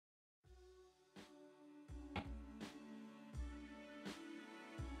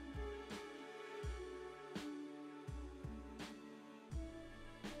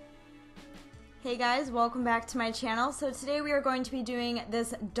Hey guys, welcome back to my channel. So today we are going to be doing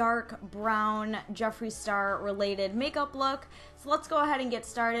this dark brown Jeffree Star related makeup look. So let's go ahead and get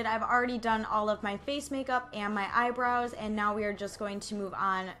started. I've already done all of my face makeup and my eyebrows, and now we are just going to move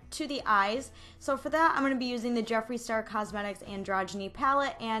on to the eyes. So for that, I'm going to be using the Jeffree Star Cosmetics Androgyny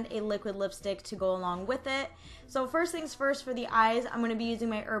palette and a liquid lipstick to go along with it. So first things first, for the eyes, I'm going to be using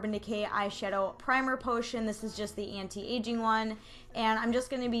my Urban Decay eyeshadow primer potion. This is just the anti-aging one, and I'm just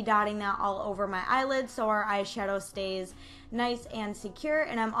going to be dotting that all over my eyelids so our eyeshadow stays nice and secure.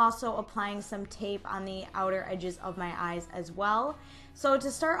 And I'm also applying some tape on the outer edges of my eyes as well. So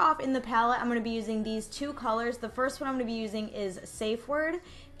to start off in the palette, I'm going to be using these two colors. The first one I'm going to be using is Safe Word,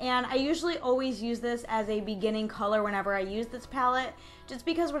 and I usually always use this as a beginning color whenever I use this palette, just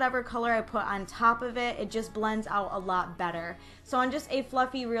because whatever color I put on top of it, it just blends out a lot better. So on just a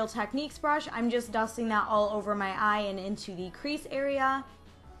fluffy Real Techniques brush, I'm just dusting that all over my eye and into the crease area.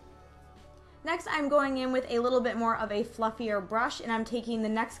 Next, I'm going in with a little bit more of a fluffier brush, and I'm taking the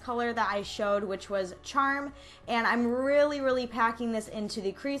next color that I showed, which was Charm, and I'm really packing this into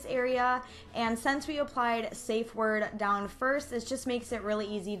the crease area. And since we applied Safe Word down first, this just makes it really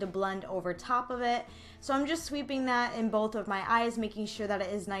easy to blend over top of it. So I'm just sweeping that in both of my eyes, making sure that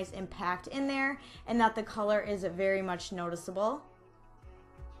it is nice and packed in there and that the color is very much noticeable.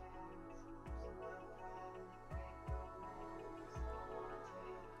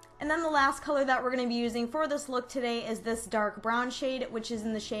 And then the last color that we're going to be using for this look today is this dark brown shade, which is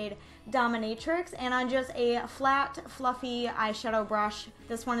in the shade Dominatrix. And on just a flat, fluffy eyeshadow brush,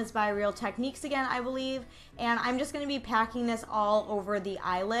 this one is by Real Techniques again, I believe. And I'm just going to be packing this all over the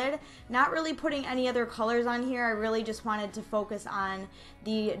eyelid. Not really putting any other colors on here. I really just wanted to focus on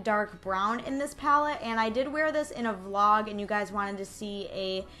the dark brown in this palette. And I did wear this in a vlog, and you guys wanted to see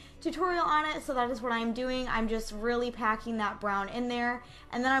a tutorial on it, so that is what I'm doing. I'm just really packing that brown in there,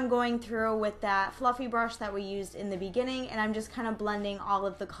 and then I'm going through with that fluffy brush that we used in the beginning, and I'm just kind of blending all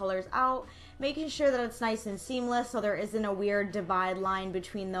of the colors out, making sure that it's nice and seamless so there isn't a weird divide line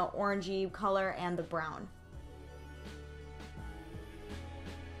between the orangey color and the brown.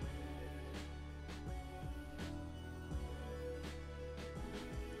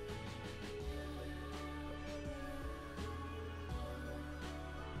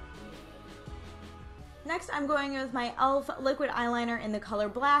 Next, I'm going with my e.l.f. liquid eyeliner in the color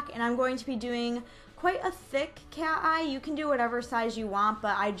black, and I'm going to be doing quite a thick cat eye. You can do whatever size you want,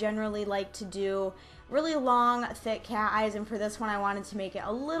 but I generally like to do really long, thick cat eyes, and for this one I wanted to make it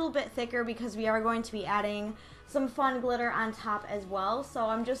a little bit thicker because we are going to be adding some fun glitter on top as well. So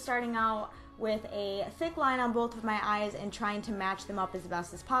I'm just starting out with a thick line on both of my eyes and trying to match them up as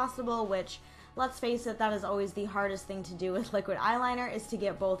best as possible, which, let's face it, that is always the hardest thing to do with liquid eyeliner, is to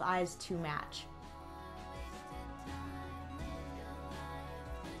get both eyes to match.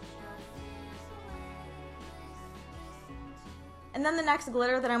 And then the next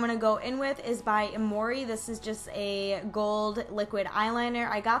glitter that I'm going to go in with is by Amori. This is just a gold liquid eyeliner.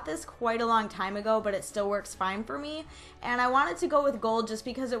 I got this quite a long time ago, but it still works fine for me. And I wanted to go with gold just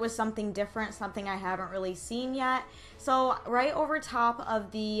because it was something different, something I haven't really seen yet. So right over top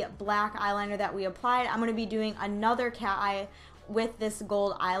of the black eyeliner that we applied, I'm going to be doing another cat eye with this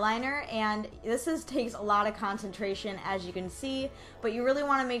gold eyeliner, and this takes a lot of concentration, as you can see, but you really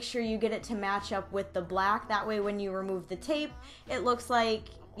want to make sure you get it to match up with the black. That way when you remove the tape, it looks like,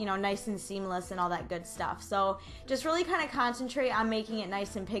 you know, nice and seamless and all that good stuff. So just really kind of concentrate on making it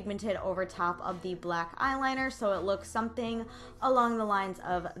nice and pigmented over top of the black eyeliner so it looks something along the lines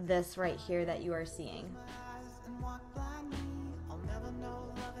of this right here that you are seeing.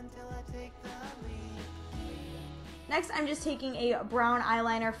 Next, I'm just taking a brown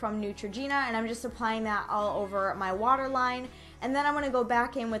eyeliner from Neutrogena, and I'm just applying that all over my waterline. And then I'm going to go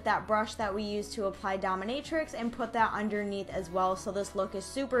back in with that brush that we used to apply Dominatrix and put that underneath as well, so this look is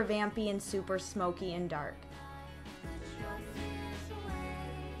super vampy and super smoky and dark.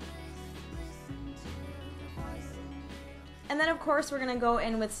 And then of course we're going to go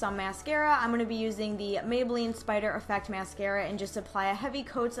in with some mascara. I'm going to be using the Maybelline Spider Effect mascara and just apply a heavy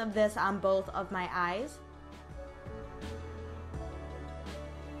coat of this on both of my eyes.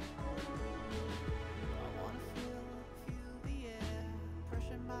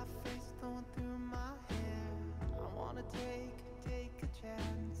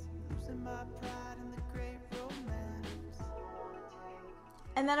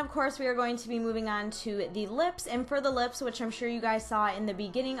 And then of course we are going to be moving on to the lips, and for the lips, which I'm sure you guys saw in the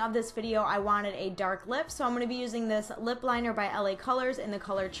beginning of this video, I wanted a dark lip, so I'm going to be using this lip liner by LA Colors in the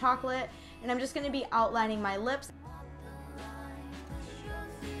color Chocolate, and I'm just going to be outlining my lips.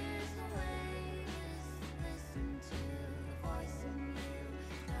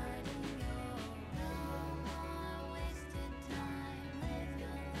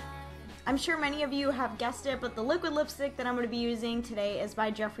 I'm sure many of you have guessed it, but the liquid lipstick that I'm going to be using today is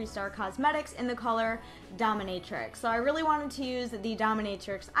by Jeffree Star Cosmetics in the color Dominatrix. So I really wanted to use the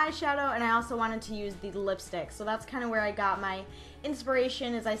Dominatrix eyeshadow, and I also wanted to use the lipstick. So that's kind of where I got my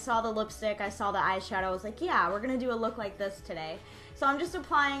inspiration. As I saw the lipstick, I saw the eyeshadow, I was like, yeah, we're going to do a look like this today. So I'm just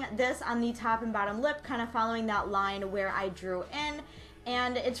applying this on the top and bottom lip, kind of following that line where I drew in.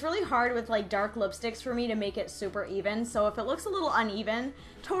 And it's really hard with like dark lipsticks for me to make it super even, so if it looks a little uneven,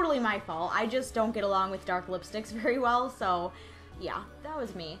 totally my fault. I just don't get along with dark lipsticks very well, so yeah, that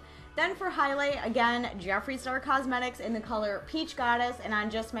was me. Then for highlight, again, Jeffree Star Cosmetics in the color Peach Goddess, and on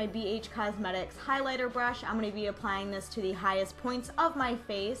just my BH Cosmetics highlighter brush, I'm going to be applying this to the highest points of my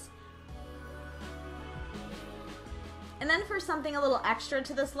face. And then for something a little extra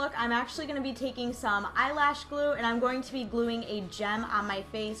to this look, I'm actually going to be taking some eyelash glue, and I'm going to be gluing a gem on my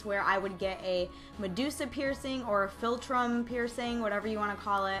face where I would get a Medusa piercing or a philtrum piercing, whatever you want to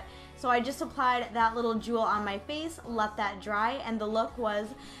call it. So I just applied that little jewel on my face, let that dry, and the look was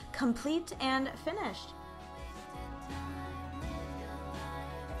complete and finished.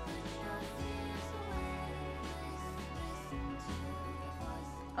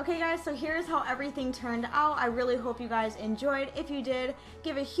 Okay guys, so here's how everything turned out. I really hope you guys enjoyed. If you did,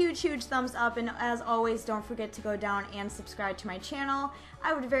 give a huge thumbs up, and as always, don't forget to go down and subscribe to my channel.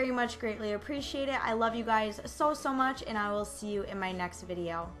 I would very much greatly appreciate it. I love you guys so much, and I will see you in my next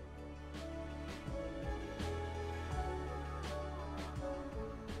video.